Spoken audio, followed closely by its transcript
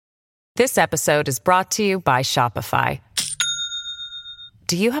This episode is brought to you by Shopify.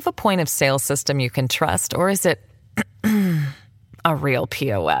 Do you have a point of sale system you can trust, or is it a real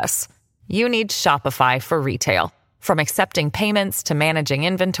POS? You need Shopify for retail. From accepting payments to managing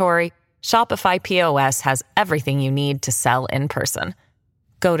inventory, Shopify POS has everything you need to sell in person.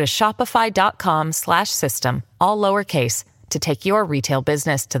 Go to shopify.com/system, all lowercase, to take your retail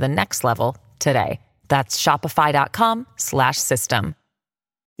business to the next level today. That's shopify.com/system.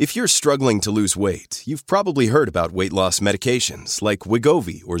 If you're struggling to lose weight, you've probably heard about weight loss medications like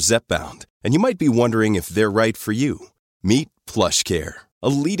Wegovy or Zepbound, and you might be wondering if they're right for you. Meet PlushCare, a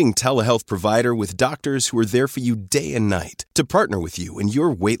leading telehealth provider with doctors who are there for you day and night to partner with you in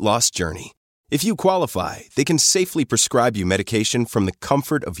your weight loss journey. If you qualify, they can safely prescribe you medication from the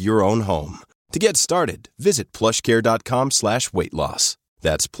comfort of your own home. To get started, visit plushcare.com/weight loss.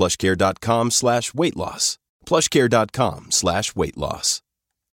 That's plushcare.com/weight loss. plushcare.com/weight loss.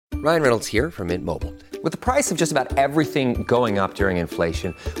 Ryan Reynolds here from Mint Mobile. With the price of just about everything going up during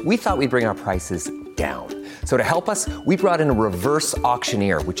inflation, we thought we'd bring our prices down. So to help us, we brought in a reverse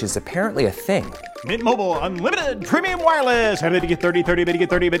auctioneer, which is apparently a thing. Mint Mobile Unlimited Premium Wireless. How to get 30, 30, bit to get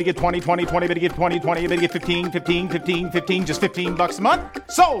 30, bit to get 20, 20, 20, bit to get 20, 20, bit to get 15, 15, 15, 15, just $15 a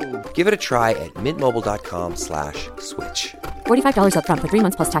month? Sold! Give it a try at mintmobile.com/switch. $45 up front for 3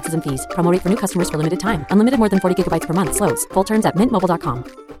 months plus taxes and fees. Promo rate for new customers for limited time. Unlimited more than 40 gigabytes per month. Slows full terms at mintmobile.com.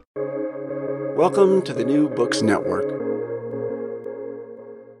 Welcome to the New Books Network.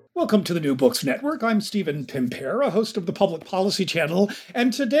 Welcome to the New Books Network. I'm Stephen Pimpera, host of the Public Policy Channel,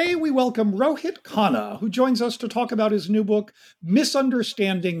 and today we welcome Rohit Khanna, who joins us to talk about his new book,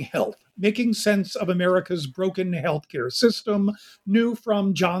 Misunderstanding Health: Making Sense of America's Broken Healthcare System, new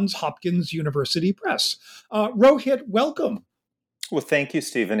from Johns Hopkins University Press. Rohit, welcome. Well, thank you,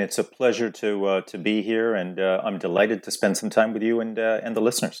 Stephen. It's a pleasure to be here, and I'm delighted to spend some time with you and the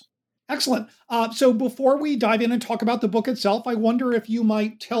listeners. Excellent. So before we dive in and talk about the book itself, I wonder if you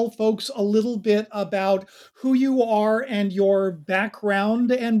might tell folks a little bit about who you are and your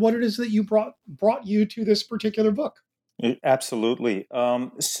background and what it is that you brought you to this particular book. Absolutely.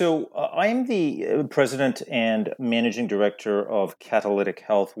 So I'm the president and managing director of Catalytic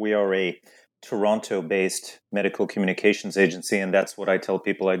Health. We are a Toronto-based medical communications agency, and that's what I tell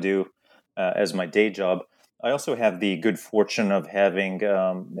people I do as my day job. I also have the good fortune of having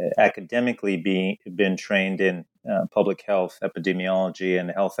academically been trained in public health, epidemiology,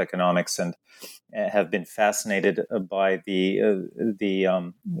 and health economics, and have been fascinated by the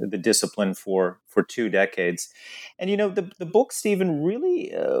discipline for 2 decades. And the book, Stephen,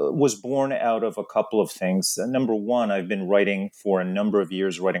 really was born out of a couple of things. Number one, I've been writing for a number of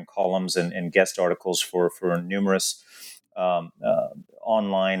years, writing columns and guest articles for numerous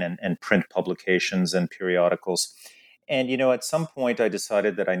online and print publications and periodicals. And, at some point I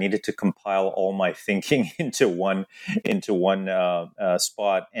decided that I needed to compile all my thinking into one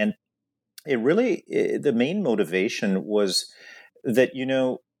spot. And the main motivation was that,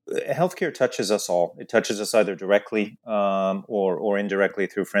 healthcare touches us all. It touches us either directly or indirectly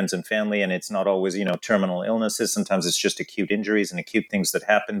through friends and family. And it's not always, terminal illnesses. Sometimes it's just acute injuries and acute things that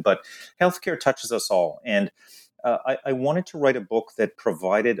happen. But healthcare touches us all. And I wanted to write a book that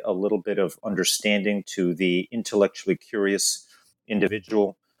provided a little bit of understanding to the intellectually curious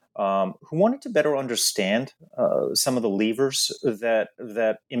individual who wanted to better understand some of the levers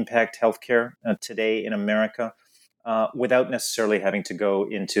that impact healthcare today in America without necessarily having to go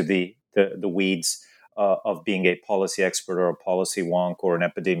into the weeds of being a policy expert or a policy wonk or an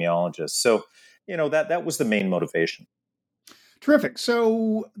epidemiologist. So, that was the main motivation. Terrific.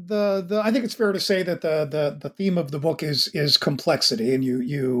 So I think it's fair to say that the theme of the book is complexity, and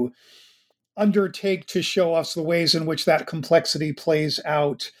you undertake to show us the ways in which that complexity plays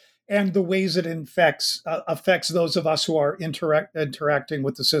out and the ways it affects those of us who are interacting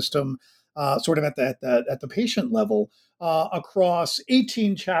with the system, sort of at the patient level, across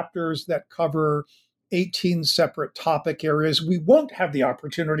 18 chapters that cover 18 separate topic areas. We won't have the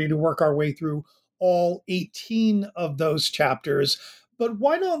opportunity to work our way through all 18 of those chapters, but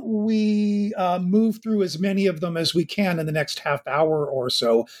why don't we move through as many of them as we can in the next half hour or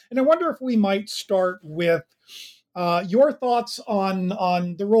so? And I wonder if we might start with your thoughts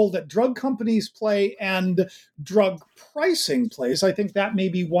on the role that drug companies play and drug pricing plays. I think that may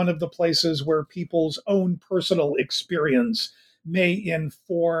be one of the places where people's own personal experience may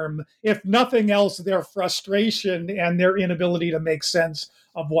inform, if nothing else, their frustration and their inability to make sense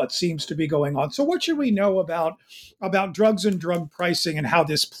of what seems to be going on. So what should we know about drugs and drug pricing and how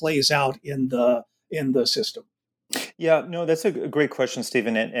this plays out in the system? Yeah, no, that's a great question,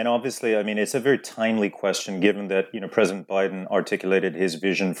 Stephen. And obviously, I mean, it's a very timely question given that, President Biden articulated his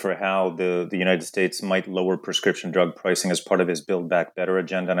vision for how the United States might lower prescription drug pricing as part of his Build Back Better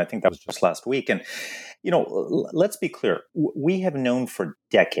agenda. And I think that was just last week. And, let's be clear. We have known for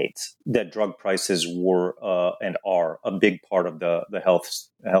decades that drug prices were and are a big part of the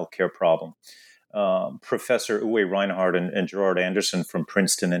healthcare problem. Professor Uwe Reinhardt and Gerard Anderson from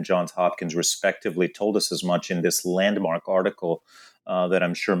Princeton and Johns Hopkins, respectively, told us as much in this landmark article that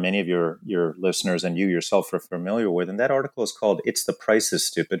I'm sure many of your listeners and you yourself are familiar with. And that article is called "It's the Price is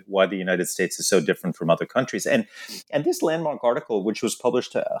Stupid: Why the United States is So Different from Other Countries." And this landmark article, which was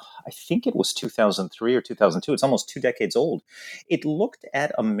published, I think it was 2003 or 2002, it's almost 2 decades old. It looked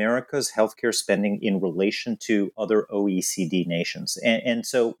at America's healthcare spending in relation to other OECD nations. And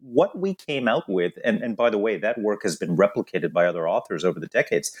so what we came out with, and by the way, that work has been replicated by other authors over the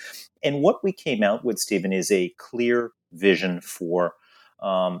decades. And what we came out with, Stephen, is a clear vision for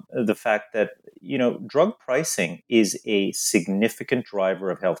the fact that drug pricing is a significant driver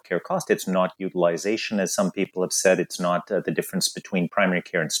of healthcare cost. It's not utilization, as some people have said. It's not the difference between primary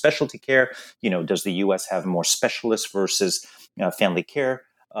care and specialty care. Does the U.S. have more specialists versus family care,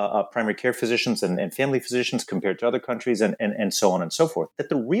 primary care physicians and family physicians compared to other countries, and so on and so forth? That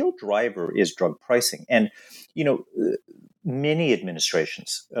the real driver is drug pricing, and many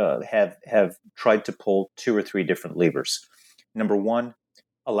administrations have tried to pull 2 or 3 different levers. Number one,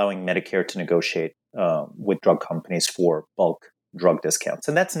 allowing Medicare to negotiate with drug companies for bulk drug discounts.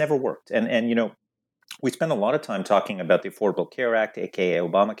 And that's never worked. And we spend a lot of time talking about the Affordable Care Act, aka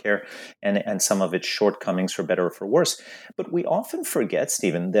Obamacare, and some of its shortcomings, for better or for worse. But we often forget,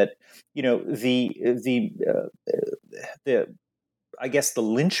 Stephen, that I guess the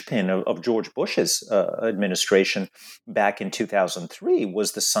linchpin of George Bush's administration back in 2003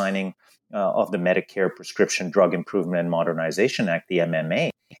 was the signing of the Medicare Prescription Drug Improvement and Modernization Act, the MMA.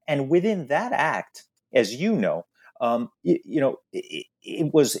 And within that act, as you know,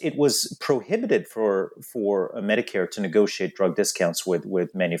 it was prohibited for Medicare to negotiate drug discounts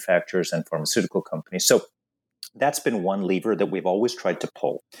with manufacturers and pharmaceutical companies. So that's been one lever that we've always tried to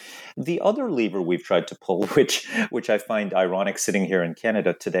pull. The other lever we've tried to pull, which I find ironic sitting here in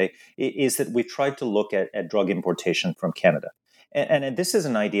Canada today, is that we've tried to look at drug importation from Canada. And this is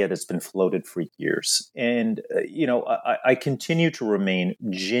an idea that's been floated for years. And, I continue to remain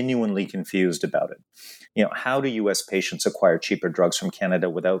genuinely confused about it. How do U.S. patients acquire cheaper drugs from Canada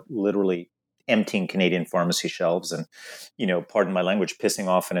without literally emptying Canadian pharmacy shelves and, pardon my language, pissing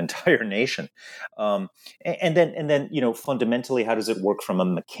off an entire nation? And then, fundamentally, how does it work from a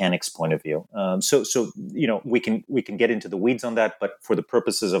mechanics point of view? So we can get into the weeds on that, but for the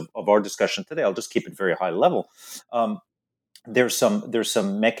purposes of our discussion today, I'll just keep it very high level. There's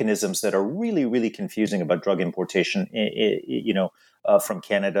some mechanisms that are really, really confusing about drug importation, from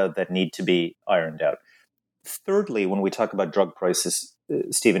Canada that need to be ironed out. Thirdly, when we talk about drug prices,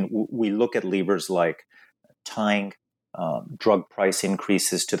 Stephen, we look at levers like tying drug price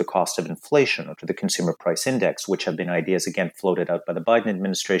increases to the cost of inflation or to the consumer price index, which have been ideas, again, floated out by the Biden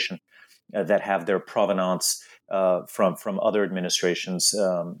administration that have their provenance from other administrations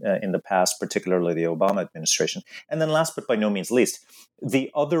in the past, particularly the Obama administration. And then last but by no means least, the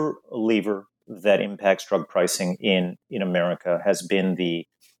other lever that impacts drug pricing in America has been the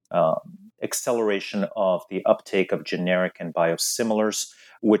acceleration of the uptake of generic and biosimilars,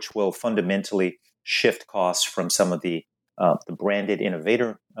 which will fundamentally shift costs from some of the branded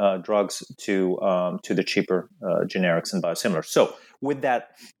innovator drugs to the cheaper generics and biosimilars. So with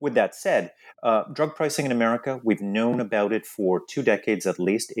that said, drug pricing in America, we've known about it for 2 decades at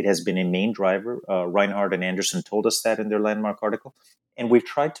least. It has been a main driver. Reinhardt and Anderson told us that in their landmark article. And we've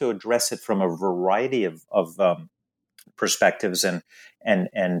tried to address it from a variety of perspectives and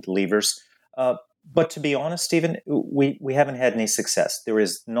levers. But to be honest, Stephen, we haven't had any success. There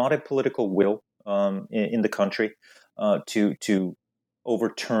is not a political will in the country to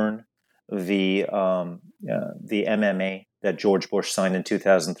overturn the MMA that George Bush signed in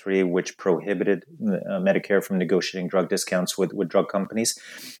 2003, which prohibited Medicare from negotiating drug discounts with drug companies.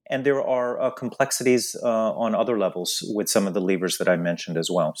 And there are complexities on other levels with some of the levers that I mentioned as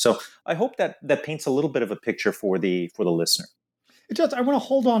well. So I hope that paints a little bit of a picture for the listener. It does. I want to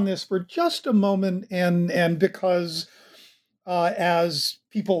hold on this for just a moment, and because as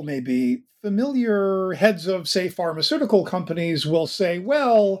people may be familiar, heads of, say, pharmaceutical companies will say,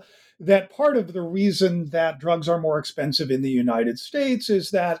 well, that part of the reason that drugs are more expensive in the United States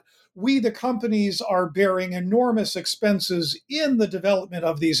is that we, the companies, are bearing enormous expenses in the development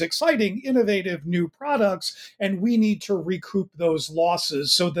of these exciting, innovative new products, and we need to recoup those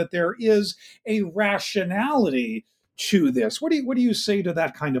losses so that there is a rationality to this. What do you say to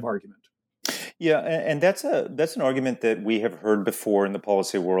that kind of argument? Yeah, and that's an argument that we have heard before in the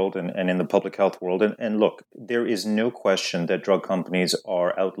policy world and in the public health world. And look, there is no question that drug companies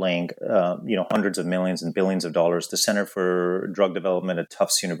are outlaying hundreds of millions and billions of dollars. The Center for Drug Development at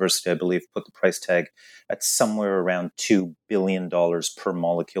Tufts University, I believe, put the price tag at somewhere around $2 billion per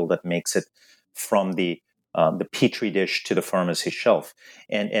molecule that makes it from the petri dish to the pharmacy shelf.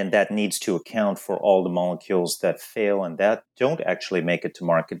 And that needs to account for all the molecules that fail and that don't actually make it to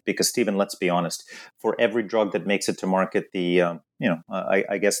market. Because, Stephen, let's be honest, for every drug that makes it to market,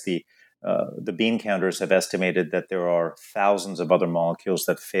 I guess the bean counters have estimated that there are thousands of other molecules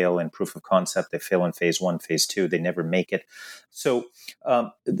that fail in proof of concept. They fail in phase 1, phase 2. They never make it. So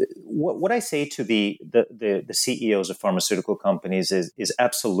what I say to the CEOs of pharmaceutical companies is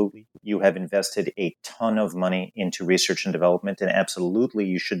absolutely, you have invested a ton of money into research and development, and absolutely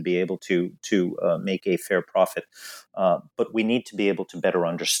you should be able to make a fair profit. But we need to be able to better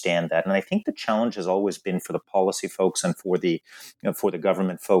understand that. And I think the challenge has always been for the policy folks and for the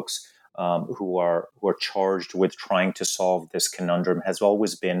government folks who are charged with trying to solve this conundrum has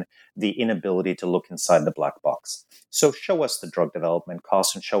always been the inability to look inside the black box. So show us the drug development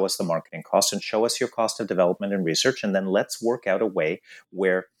costs and show us the marketing costs and show us your cost of development and research, and then let's work out a way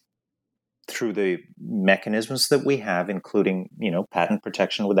where through the mechanisms that we have, including patent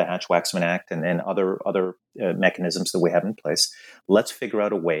protection with the Hatch-Waxman Act and other mechanisms that we have in place, let's figure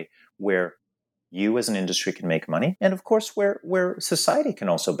out a way where you as an industry can make money, and of course where society can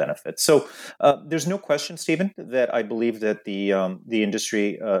also benefit. So there's no question, Stephen, that I believe that the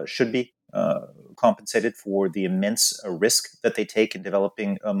industry should be compensated for the immense risk that they take in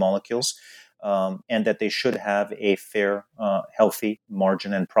developing molecules, and that they should have a fair, healthy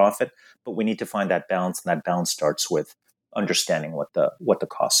margin and profit. But we need to find that balance, and that balance starts with understanding what the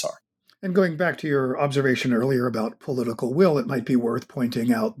costs are. And going back to your observation earlier about political will, it might be worth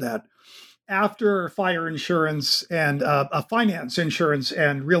pointing out that after fire insurance and finance insurance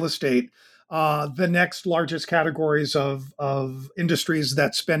and real estate, the next largest categories of industries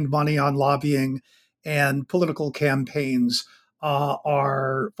that spend money on lobbying and political campaigns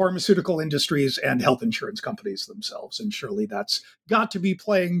are pharmaceutical industries and health insurance companies themselves. And surely that's got to be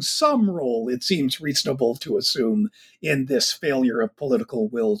playing some role, it seems reasonable to assume, in this failure of political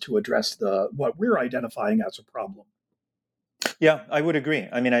will to address what we're identifying as a problem. Yeah, I would agree.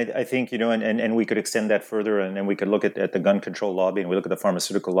 I mean, I think, and we could extend that further, and then we could look at the gun control lobby, and we look at the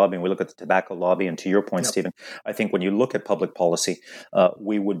pharmaceutical lobby, and we look at the tobacco lobby. And to your point, Yep. Stephen, I think when you look at public policy,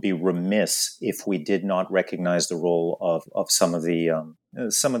 we would be remiss if we did not recognize the role of some of the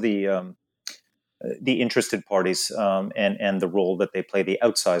interested parties and the role that they play, the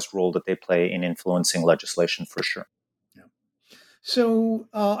outsized role that they play in influencing legislation, for sure. So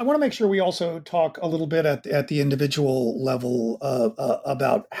I want to make sure we also talk a little bit at the individual level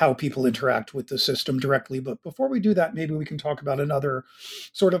about how people interact with the system directly. But before we do that, maybe we can talk about another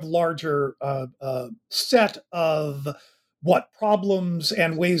sort of larger set of problems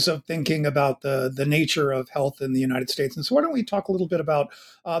and ways of thinking about the nature of health in the United States. And so why don't we talk a little bit about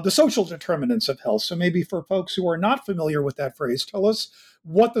the social determinants of health? So maybe for folks who are not familiar with that phrase, tell us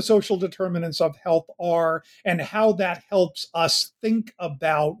what the social determinants of health are and how that helps us think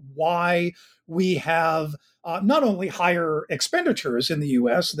about why we have not only higher expenditures in the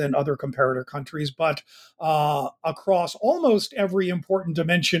U.S. than other comparator countries, but across almost every important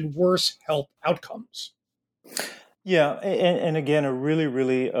dimension, worse health outcomes. Yeah, and again, a really,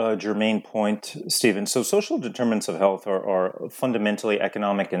 really germane point, Stephen. So social determinants of health are fundamentally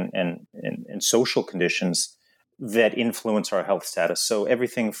economic and social conditions that influence our health status. So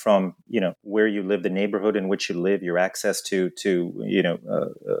everything from, where you live, the neighborhood in which you live, your access to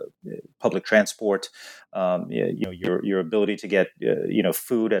public transport, your ability to get,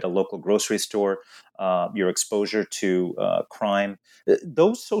 food at a local grocery store, your exposure to crime.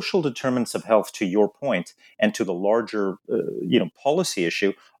 Those social determinants of health, to your point, and to the larger, policy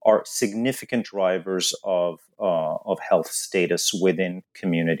issue, are significant drivers of health status within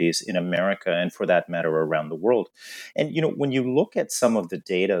communities in America and, for that matter, around the world. And when you look at some of the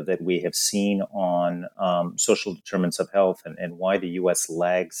data that we have seen on social determinants of health and why the U.S.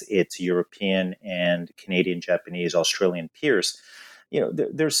 lags its European and Canadian, Japanese, Australian peers,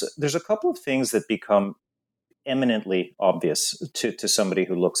 there's a couple of things that become eminently obvious to somebody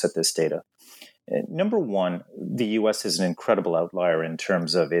who looks at this data. Number one, the U.S. is an incredible outlier in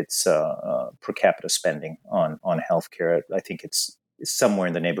terms of its per capita spending on healthcare. I think it's somewhere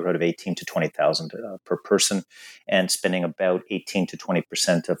in the neighborhood of 18 to 20,000 per person, and spending about 18 to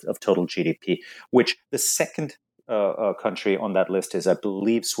 20% of total GDP. Which the second country on that list is, I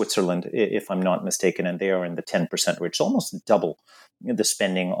believe, Switzerland, if I'm not mistaken, and they are in the 10% range. It's almost double the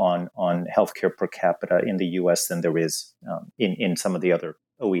spending on healthcare per capita in the U.S. than there is in some of the other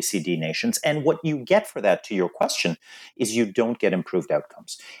OECD nations. And what you get for that, to your question, is you don't get improved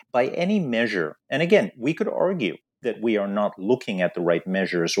outcomes by any measure. And again, we could argue that we are not looking at the right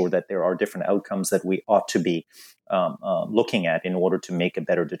measures, or that there are different outcomes that we ought to be looking at in order to make a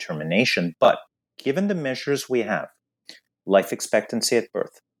better determination. But given the measures we have, life expectancy at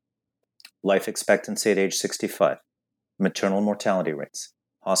birth, life expectancy at age 65, maternal mortality rates,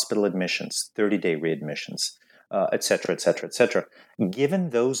 hospital admissions, 30-day readmissions, et cetera, et cetera, et cetera.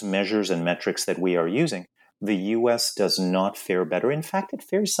 Given those measures and metrics that we are using, the U.S. does not fare better. In fact, it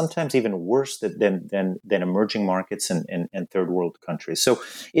fares sometimes even worse than emerging markets and third world countries. So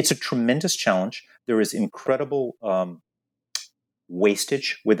it's a tremendous challenge. There is incredible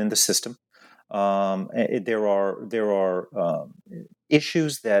wastage within the system. There are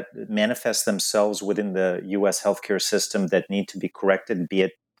issues that manifest themselves within the U.S. healthcare system that need to be corrected, be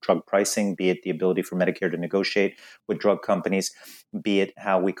it drug pricing, be it the ability for Medicare to negotiate with drug companies, be it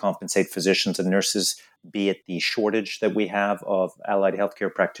how we compensate physicians and nurses, be it the shortage that we have of allied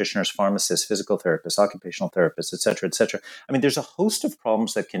healthcare practitioners, pharmacists, physical therapists, occupational therapists, et cetera, et cetera. I mean, there's a host of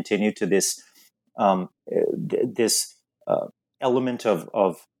problems that continue to this element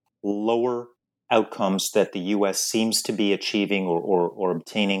of lower outcomes that the U.S. seems to be achieving or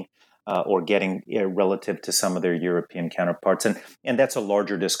obtaining or getting relative to some of their European counterparts, and that's a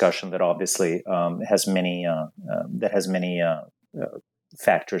larger discussion that obviously has many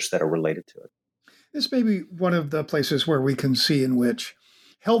factors that are related to it. This may be one of the places where we can see in which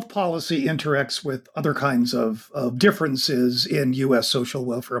health policy interacts with other kinds of differences in U.S. social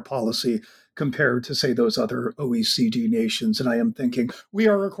welfare policy compared to, say, those other OECD nations. And I am thinking, we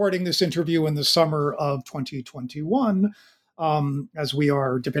are recording this interview in the summer of 2021, as we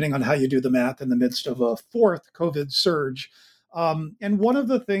are, depending on how you do the math, in the midst of a fourth COVID surge. And one of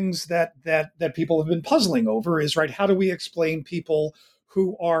the things that people have been puzzling over is, right, how do we explain people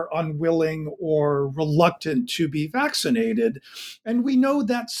who are unwilling or reluctant to be vaccinated? And we know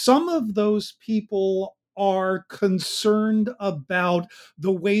that some of those people are concerned about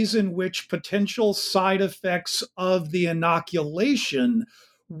the ways in which potential side effects of the inoculation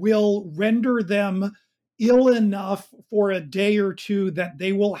will render them ill enough for a day or two that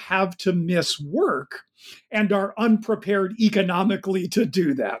they will have to miss work, and are unprepared economically to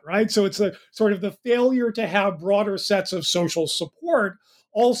do that, right? So it's a sort of the failure to have broader sets of social support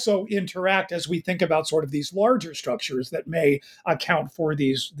also interact as we think about sort of these larger structures that may account for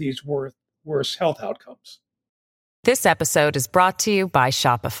these worse health outcomes. This episode is brought to you by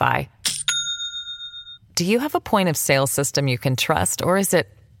Shopify. Do you have a point of sale system you can trust, or is it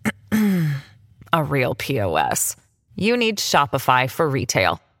a real POS? You need Shopify for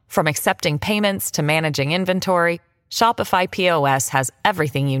retail. From accepting payments to managing inventory, Shopify POS has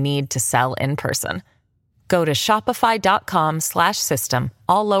everything you need to sell in person. Go to shopify.com/system,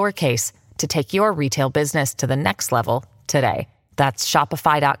 all lowercase, to take your retail business to the next level today. That's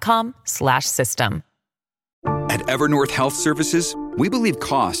shopify.com/system. At Evernorth Health Services, we believe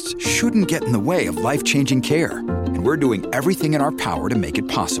costs shouldn't get in the way of life-changing care, and we're doing everything in our power to make it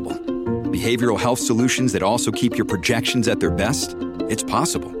possible. Behavioral health solutions that also keep your projections at their best? It's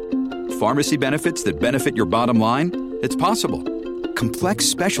possible. Pharmacy benefits that benefit your bottom line? It's possible. Complex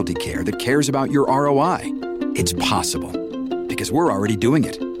specialty care that cares about your ROI? It's possible. Because we're already doing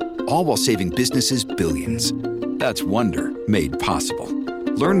it. All while saving businesses billions. That's Wonder made possible.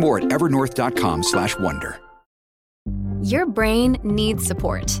 Learn more at evernorth.com/wonder. Your brain needs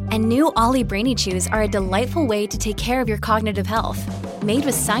support, and new Ollie Brainy Chews are a delightful way to take care of your cognitive health. Made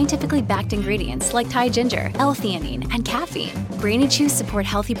with scientifically backed ingredients like Thai ginger, L-theanine, and caffeine, Brainy Chews support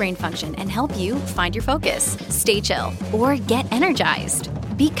healthy brain function and help you find your focus, stay chill, or get energized.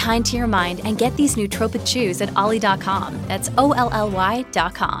 Be kind to your mind and get these nootropic chews at ollie.com. That's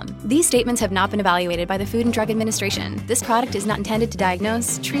OLLY.com. These statements have not been evaluated by the Food and Drug Administration. This product is not intended to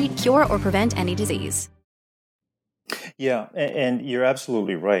diagnose, treat, cure, or prevent any disease. Yeah, and you're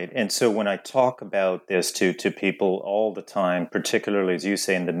absolutely right. And so when I talk about this to people all the time, particularly, as you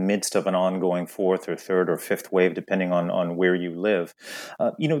say, in the midst of an ongoing fourth or third or fifth wave, depending on where you live,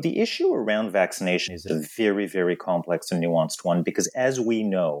 the issue around vaccination is a very, very complex and nuanced one, because as we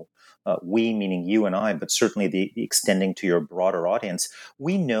know, we meaning you and I, but certainly the extending to your broader audience,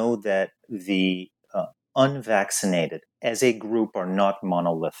 we know that the unvaccinated as a group are not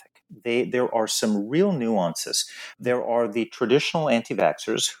monolithic. There are some real nuances. There are the traditional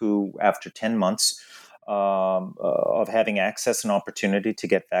anti-vaxxers who, after 10 months of having access and opportunity to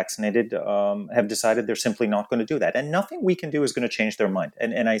get vaccinated, have decided they're simply not going to do that. And nothing we can do is going to change their mind.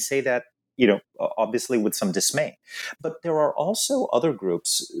 And I say that, obviously with some dismay. But there are also other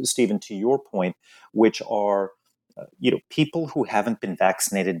groups, Stephen, to your point, which are people who haven't been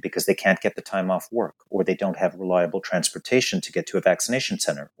vaccinated because they can't get the time off work, or they don't have reliable transportation to get to a vaccination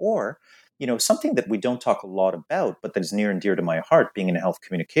center, or something that we don't talk a lot about, but that is near and dear to my heart, being in health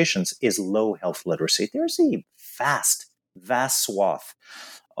communications, is low health literacy. There's a vast swath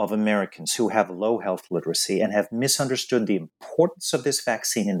of Americans who have low health literacy and have misunderstood the importance of this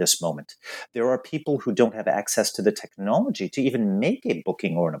vaccine in this moment. There are people who don't have access to the technology to even make a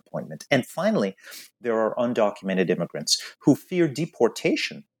booking or an appointment. And finally, there are undocumented immigrants who fear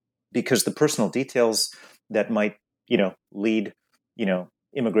deportation because the personal details that might, lead,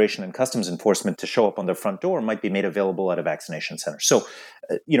 immigration and customs enforcement to show up on their front door might be made available at a vaccination center. So,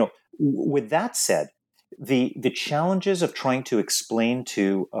 with that said, the challenges of trying to explain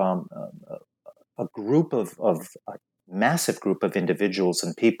to a massive group of individuals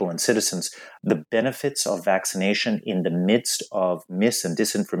and people and citizens the benefits of vaccination in the midst of mis and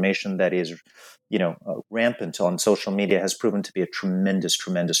disinformation that is, rampant on social media has proven to be a tremendous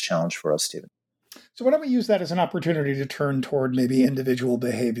challenge for us, Stephen. So why don't we use that as an opportunity to turn toward maybe individual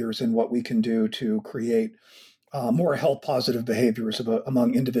behaviors and what we can do to create more health positive behaviors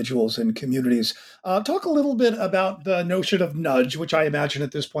among individuals and communities. Talk a little bit about the notion of nudge, which I imagine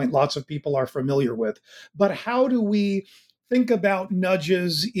at this point lots of people are familiar with. But how do we think about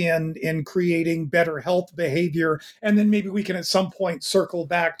nudges in creating better health behavior? And then maybe we can at some point circle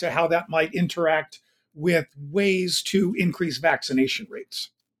back to how that might interact with ways to increase vaccination rates.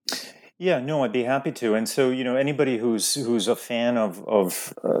 Yeah, no, I'd be happy to. And so, anybody who's a fan of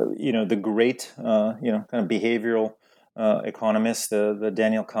the great, kind of behavioral economists, the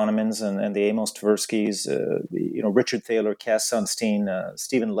Daniel Kahnemans and the Amos Tversky's, Richard Thaler, Cass Sunstein,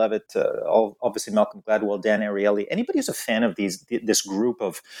 Stephen Levitt, obviously Malcolm Gladwell, Dan Ariely. Anybody who's a fan of this group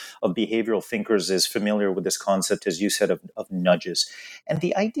of behavioral thinkers is familiar with this concept, as you said, of nudges. And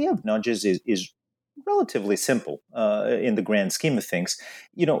the idea of nudges is relatively simple in the grand scheme of things.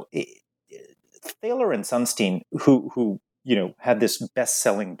 Thaler and Sunstein, who had this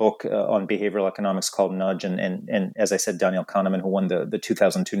best-selling book on behavioral economics called Nudge, and as I said, Daniel Kahneman, who won the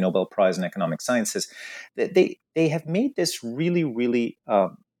 2002 Nobel Prize in Economic Sciences, they have made this really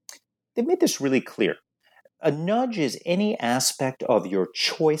clear. A nudge is any aspect of your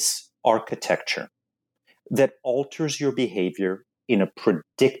choice architecture that alters your behavior in a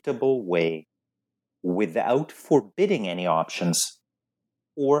predictable way without forbidding any options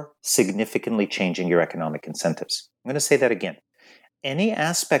or significantly changing your economic incentives. I'm going to say that again. Any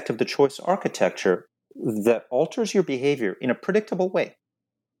aspect of the choice architecture that alters your behavior in a predictable way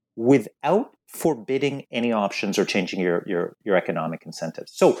without forbidding any options or changing your economic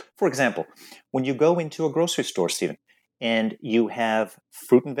incentives. So, for example, when you go into a grocery store, Stephen, and you have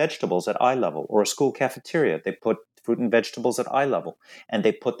fruit and vegetables at eye level, or a school cafeteria, they put fruit and vegetables at eye level, and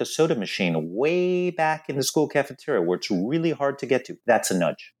they put the soda machine way back in the school cafeteria where it's really hard to get to. That's a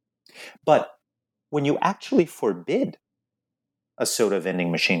nudge. But when you actually forbid a soda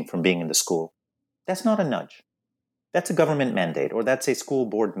vending machine from being in the school, that's not a nudge. That's a government mandate, or that's a school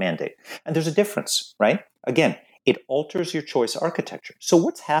board mandate. And there's a difference, right? Again, it alters your choice architecture. So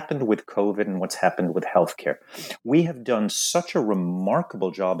what's happened with COVID and what's happened with healthcare? We have done such a remarkable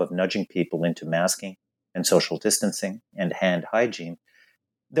job of nudging people into masking and social distancing and hand hygiene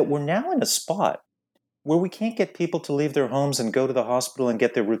that we're now in a spot where we can't get people to leave their homes and go to the hospital and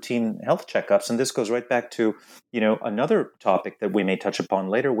get their routine health checkups. And this goes right back to, another topic that we may touch upon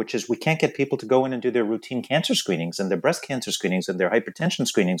later, which is we can't get people to go in and do their routine cancer screenings and their breast cancer screenings and their hypertension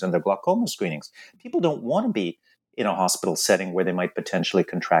screenings and their glaucoma screenings. People don't want to be in a hospital setting where they might potentially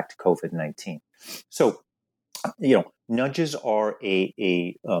contract COVID-19. So, nudges are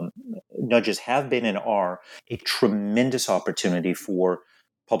nudges have been and are a tremendous opportunity for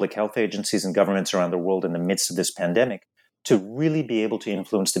public health agencies and governments around the world in the midst of this pandemic to really be able to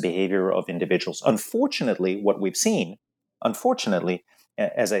influence the behavior of individuals. Unfortunately, what we've seen,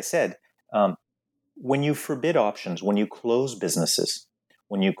 as I said, when you forbid options, when you close businesses,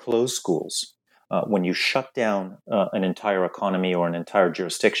 when you close schools, when you shut down an entire economy or an entire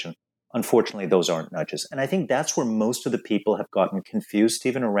jurisdiction, unfortunately, those aren't nudges. And I think that's where most of the people have gotten confused,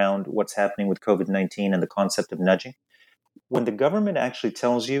 even around what's happening with COVID-19 and the concept of nudging. When the government actually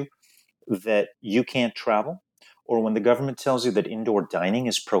tells you that you can't travel, or when the government tells you that indoor dining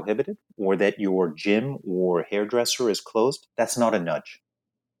is prohibited, or that your gym or hairdresser is closed, that's not a nudge.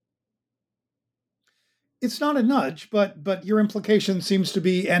 It's not a nudge, but your implication seems to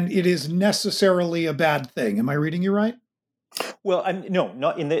be, and it is necessarily a bad thing. Am I reading you right? Well, no,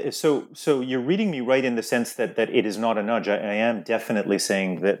 not in the so you're reading me right in the sense that it is not a nudge. I am definitely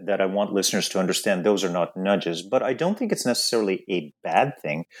saying that I want listeners to understand those are not nudges, but I don't think it's necessarily a bad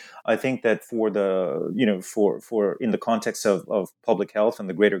thing. I think that for the for in the context of public health and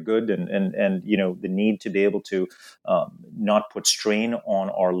the greater good and the need to be able to not put strain on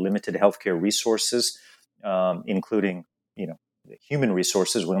our limited healthcare resources, including human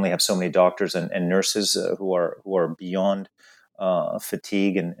resources. We only have so many doctors and nurses who are beyond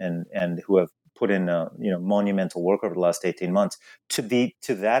fatigue and who have put in monumental work over the last 18 months. To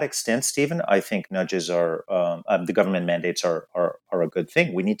that extent, Stephen, I think nudges are the government mandates are a good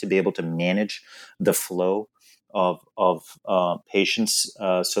thing. We need to be able to manage the flow of patients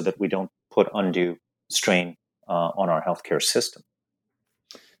so that we don't put undue strain on our healthcare system.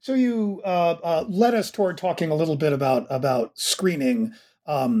 So you led us toward talking a little bit about screening.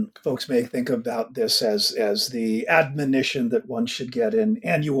 Folks may think about this as the admonition that one should get an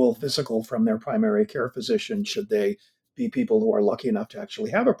annual physical from their primary care physician, should they be people who are lucky enough to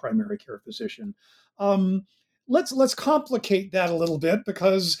actually have a primary care physician. Let's complicate that a little bit,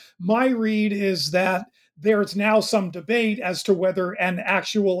 because my read is that there's now some debate as to whether an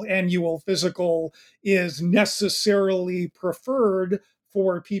actual annual physical is necessarily preferred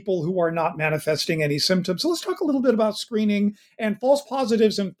for people who are not manifesting any symptoms. So let's talk a little bit about screening and false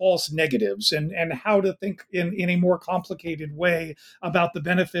positives and false negatives, and how to think in a more complicated way about the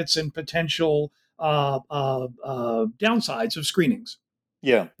benefits and potential downsides of screenings.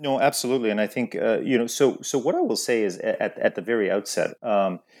 Yeah, no, absolutely. And I think, so what I will say is at the very outset,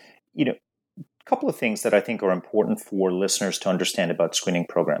 a couple of things that I think are important for listeners to understand about screening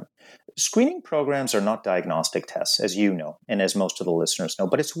program. Screening programs are not diagnostic tests, as you know, and as most of the listeners know,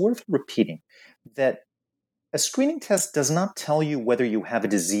 but it's worth repeating that a screening test does not tell you whether you have a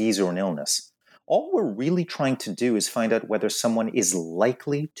disease or an illness. All we're really trying to do is find out whether someone is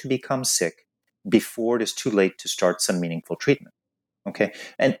likely to become sick before it is too late to start some meaningful treatment. Okay.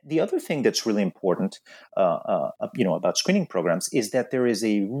 And the other thing that's really important, about screening programs is that there is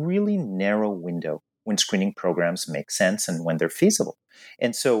a really narrow window when screening programs make sense and when they're feasible.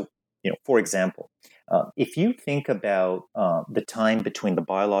 And so, for example, if you think about the time between the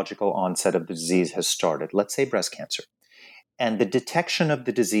biological onset of the disease has started, let's say breast cancer, and the detection of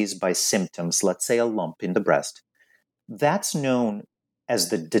the disease by symptoms, let's say a lump in the breast, that's known as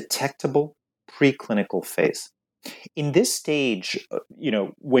the detectable preclinical phase. In this stage,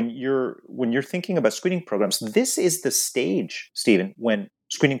 when you're thinking about screening programs, this is the stage, Stephen, when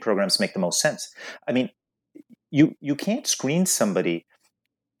screening programs make the most sense. I mean, you can't screen somebody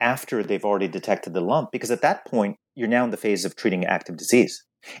after they've already detected the lump, because at that point, you're now in the phase of treating active disease.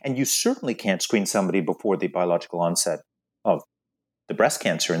 And you certainly can't screen somebody before the biological onset of the breast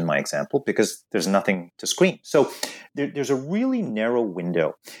cancer, in my example, because there's nothing to screen. So there's a really narrow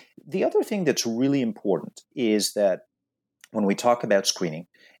window. The other thing that's really important is that when we talk about screening,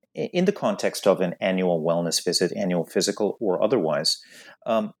 in the context of an annual wellness visit, annual physical or otherwise,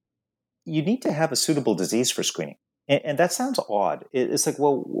 you need to have a suitable disease for screening. And that sounds odd. It's like,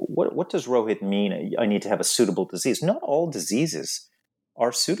 well, what does Rohit mean? I need to have a suitable disease. Not all diseases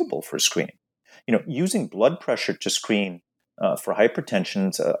are suitable for screening. Using blood pressure to screen for hypertension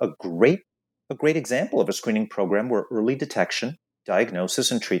is a great example of a screening program where early detection,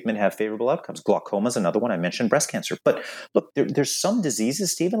 diagnosis, and treatment have favorable outcomes. Glaucoma is another one. I mentioned breast cancer. But look, there's some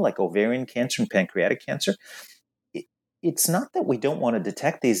diseases, Stephen, like ovarian cancer and pancreatic cancer. It's not that we don't want to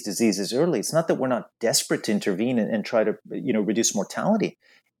detect these diseases early. It's not that we're not desperate to intervene and try to reduce mortality.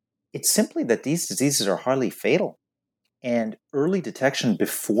 It's simply that these diseases are highly fatal. And early detection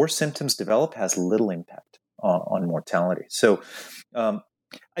before symptoms develop has little impact on mortality. So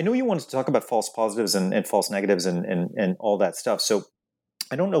I know you wanted to talk about false positives and false negatives and all that stuff. So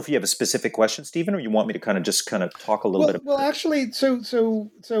I don't know if you have a specific question, Stephen, or you want me to kind of talk a little bit about it. Well, actually, so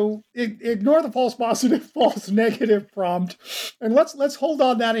ignore the false positive, false negative prompt, and let's hold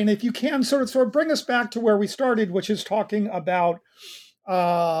on that. And if you can sort of bring us back to where we started, which is talking about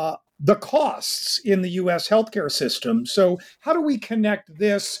the costs in the U.S. healthcare system. So how do we connect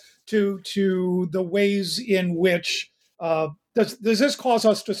this to the ways in which Does this cause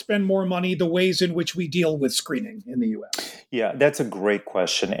us to spend more money the ways in which we deal with screening in the U.S.? Yeah, that's a great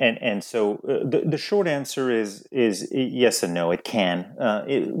question, and so the short answer is yes and no. It can.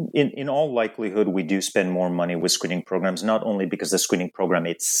 In all likelihood, we do spend more money with screening programs, not only because the screening program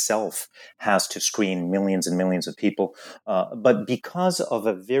itself has to screen millions and millions of people, but because of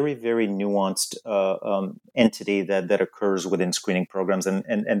a very, very nuanced entity that occurs within screening programs,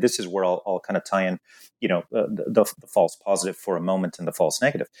 and this is where I'll kind of tie in, the false positive for a moment and the false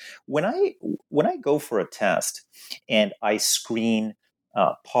negative. When I go for a test and I screen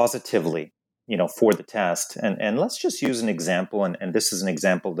positively, for the test, and let's just use an example, and this is an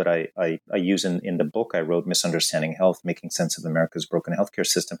example that I use in the book I wrote, Misunderstanding Health: Making Sense of America's Broken Healthcare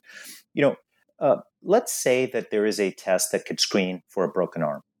System. Let's say that there is a test that could screen for a broken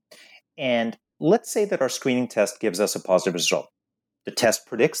arm, and let's say that our screening test gives us a positive result. The test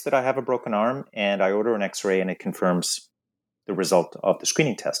predicts that I have a broken arm, and I order an X-ray, and it confirms the result of the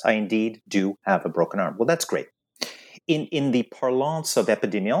screening test. I indeed do have a broken arm. Well, that's great. In the parlance of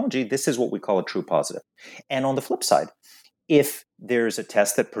epidemiology, this is what we call a true positive. And on the flip side, if there's a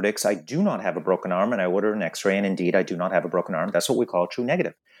test that predicts I do not have a broken arm and I order an X-ray and indeed I do not have a broken arm, that's what we call a true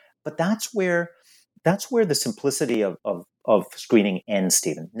negative. But that's where the simplicity of screening ends,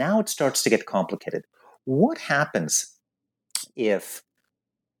 Stephen. Now it starts to get complicated. What happens if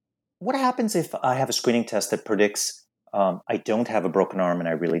I have a screening test that predicts I don't have a broken arm and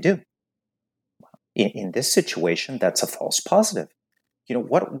I really do? In this situation, that's a false positive.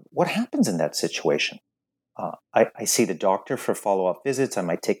 What happens in that situation? I see the doctor for follow-up visits. I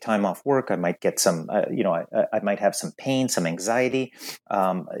might take time off work. I might get some, I might have some pain, some anxiety,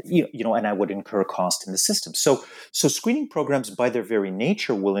 and I would incur cost in the system. So screening programs, by their very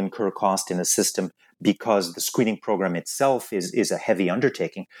nature, will incur cost in the system because the screening program itself is a heavy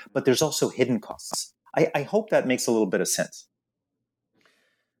undertaking. But there's also hidden costs. I hope that makes a little bit of sense.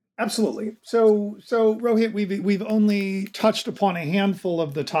 Absolutely. So Rohit, we've only touched upon a handful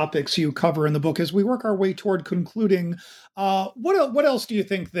of the topics you cover in the book. As we work our way toward concluding, what else do you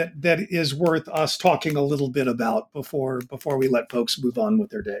think that is worth us talking a little bit about before we let folks move on with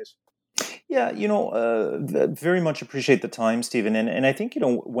their days? Yeah, very much appreciate the time, Stephen. And I think,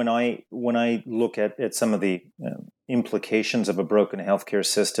 when I look at some of the implications of a broken healthcare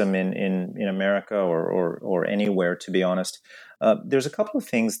system in America or anywhere, to be honest, there's a couple of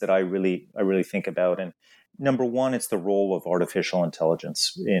things that I really think about. And number one, it's the role of artificial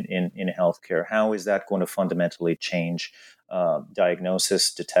intelligence in healthcare. How is that going to fundamentally change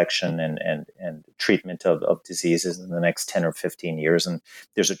diagnosis, detection, and treatment of diseases in the next 10 or 15 years? And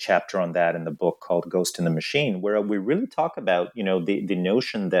there's a chapter on that in the book called Ghost in the Machine, where we really talk about, the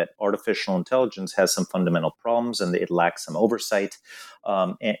notion that artificial intelligence has some fundamental problems and it lacks some oversight.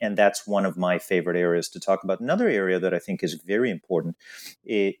 And that's one of my favorite areas to talk about. Another area that I think is very important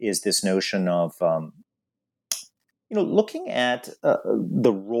is this notion of looking at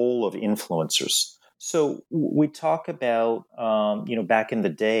the role of influencers. So we talk about, back in the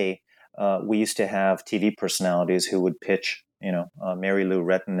day, we used to have TV personalities who would pitch, Mary Lou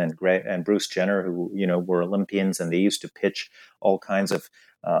Retton and Bruce Jenner, who, were Olympians, and they used to pitch all kinds of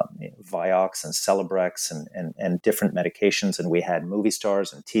Vioxx and Celebrex and different medications. And we had movie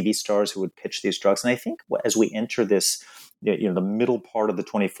stars and TV stars who would pitch these drugs. And I think as we enter this, the middle part of the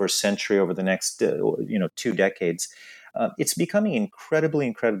 21st century, over the next, 2 decades, it's becoming incredibly,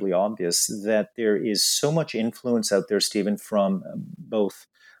 incredibly obvious that there is so much influence out there, Stephen, from both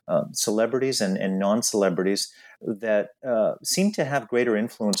celebrities and non-celebrities that seem to have greater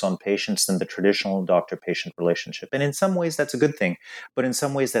influence on patients than the traditional doctor-patient relationship. And in some ways, that's a good thing. But in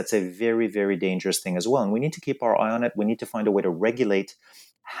some ways, that's a very, very dangerous thing as well. And we need to keep our eye on it. We need to find a way to regulate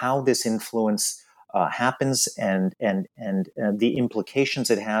how this influence happens and the implications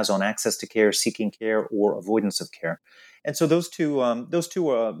it has on access to care, seeking care, or avoidance of care. And so those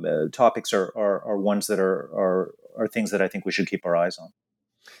two topics are ones that are things that I think we should keep our eyes on.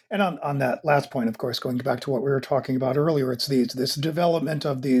 And on that last point, of course, going back to what we were talking about earlier, it's this development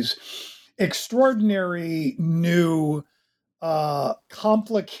of these extraordinary new,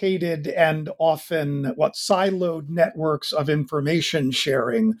 complicated and often siloed networks of information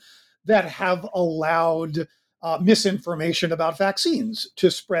sharing that have allowed misinformation about vaccines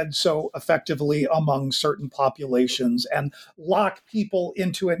to spread so effectively among certain populations and lock people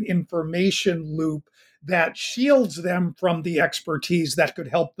into an information loop that shields them from the expertise that could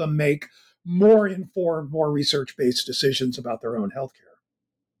help them make more informed, more research-based decisions about their own healthcare.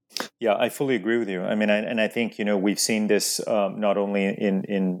 Yeah, I fully agree with you. I mean, I think, we've seen this not only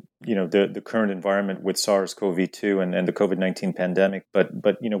in the current environment with SARS-CoV-2 and the COVID-19 pandemic, but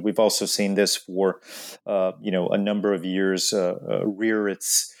we've also seen this for a number of years rear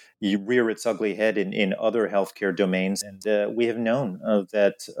its ugly head in other healthcare domains, and we have known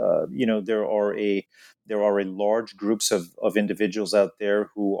that there are a large groups of individuals out there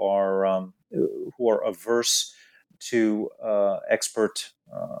who are averse to expert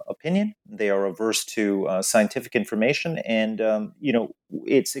opinion. They are averse to scientific information, and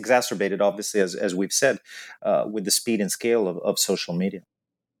it's exacerbated, obviously, as we've said, with the speed and scale of social media.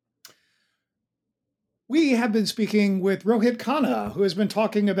 We have been speaking with Rohit Khanna, who has been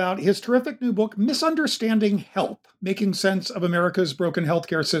talking about his terrific new book, Misunderstanding Help, Making Sense of America's Broken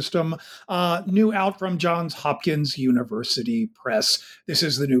Healthcare System, new out from Johns Hopkins University Press. This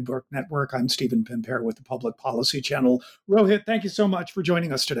is the New Book Network. I'm Stephen Pimpare with the Public Policy Channel. Rohit, thank you so much for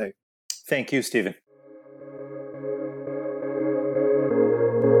joining us today. Thank you, Stephen.